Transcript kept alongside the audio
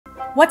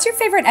What's your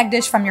favorite egg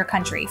dish from your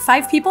country?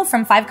 5 people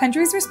from 5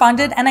 countries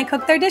responded, and I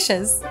cooked their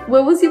dishes.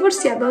 Huevos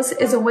divorciados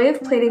is a way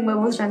of plating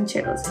huevos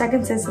rancheros that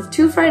consists of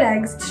 2 fried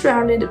eggs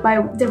surrounded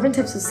by different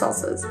types of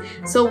salsas.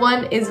 So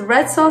one is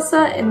red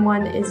salsa and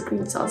one is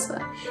green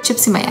salsa.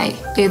 Chips mayai.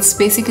 It's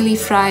basically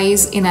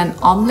fries in an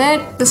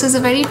omelette. This is a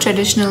very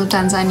traditional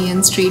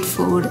Tanzanian street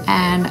food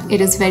and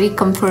it is very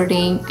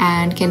comforting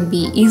and can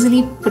be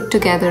easily put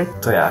together.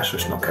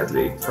 Tojásos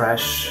Nokedli.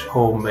 Fresh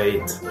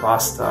homemade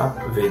pasta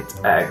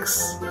with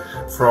eggs.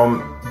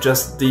 From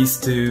just these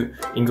 2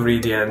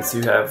 ingredients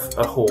you have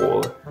a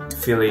whole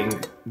filling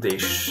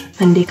dish.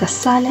 Benedek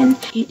salad.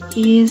 It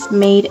is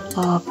made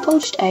of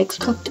poached eggs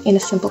cooked in a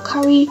simple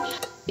curry.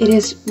 It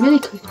is really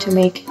quick to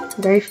make,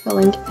 very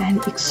filling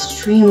and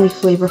extremely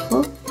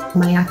flavorful.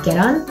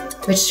 Mayakeran,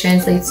 which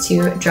translates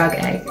to drug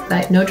egg,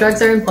 but no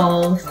drugs are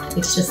involved.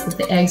 It's just that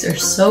the eggs are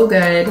so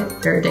good,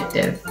 they're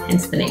addictive,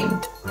 hence the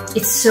name.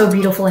 It's so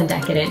beautiful and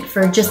decadent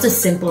for just a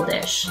simple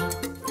dish.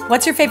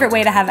 What's your favorite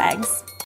way to have eggs?